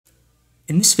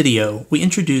In this video, we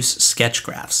introduce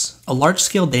SketchGraphs, a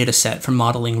large-scale dataset for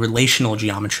modeling relational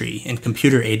geometry in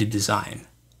computer-aided design.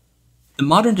 The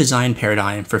modern design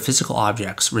paradigm for physical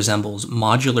objects resembles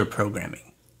modular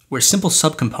programming, where simple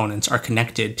subcomponents are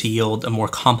connected to yield a more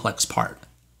complex part.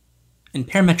 In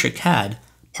Parametric CAD,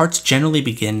 parts generally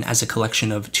begin as a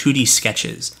collection of 2D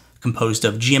sketches composed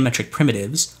of geometric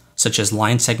primitives, such as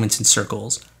line segments and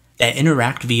circles, that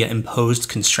interact via imposed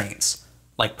constraints,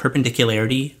 like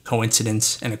perpendicularity,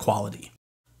 coincidence, and equality.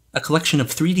 A collection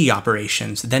of 3D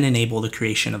operations then enable the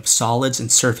creation of solids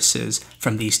and surfaces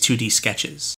from these 2D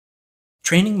sketches.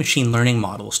 Training machine learning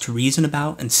models to reason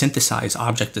about and synthesize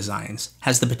object designs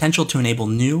has the potential to enable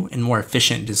new and more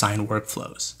efficient design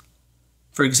workflows.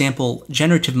 For example,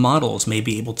 generative models may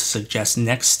be able to suggest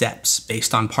next steps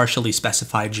based on partially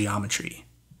specified geometry.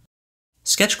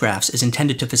 SketchGraphs is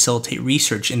intended to facilitate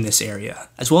research in this area,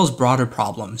 as well as broader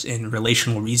problems in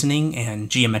relational reasoning and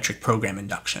geometric program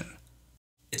induction.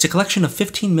 It's a collection of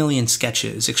 15 million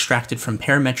sketches extracted from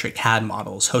parametric CAD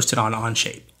models hosted on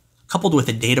Onshape, coupled with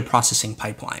a data processing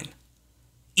pipeline.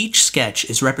 Each sketch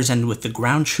is represented with the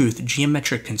ground truth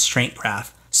geometric constraint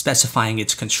graph specifying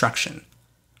its construction,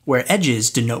 where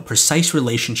edges denote precise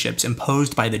relationships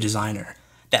imposed by the designer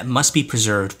that must be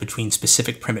preserved between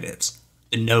specific primitives,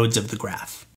 the nodes of the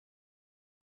graph.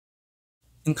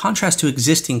 In contrast to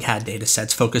existing CAD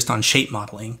datasets focused on shape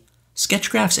modeling,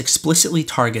 SketchGraphs explicitly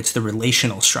targets the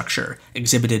relational structure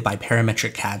exhibited by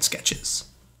parametric CAD sketches.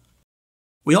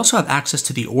 We also have access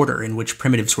to the order in which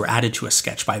primitives were added to a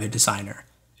sketch by the designer,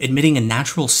 admitting a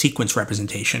natural sequence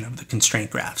representation of the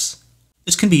constraint graphs.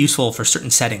 This can be useful for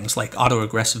certain settings like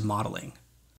autoaggressive modeling.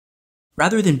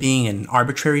 Rather than being an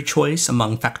arbitrary choice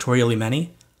among factorially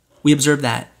many, we observe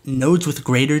that nodes with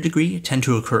greater degree tend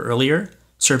to occur earlier,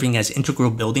 serving as integral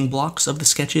building blocks of the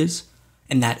sketches,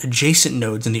 and that adjacent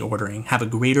nodes in the ordering have a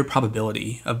greater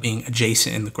probability of being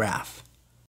adjacent in the graph.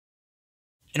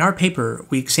 In our paper,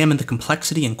 we examine the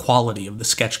complexity and quality of the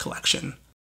sketch collection.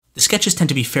 The sketches tend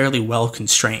to be fairly well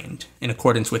constrained, in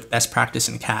accordance with best practice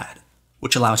in CAD,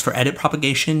 which allows for edit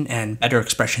propagation and better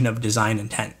expression of design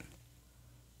intent.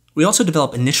 We also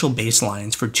develop initial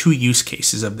baselines for two use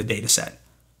cases of the dataset: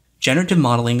 generative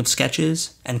modeling of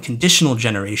sketches, and conditional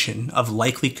generation of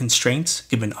likely constraints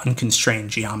given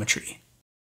unconstrained geometry.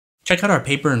 Check out our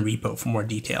paper and repo for more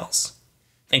details.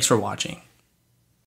 Thanks for watching.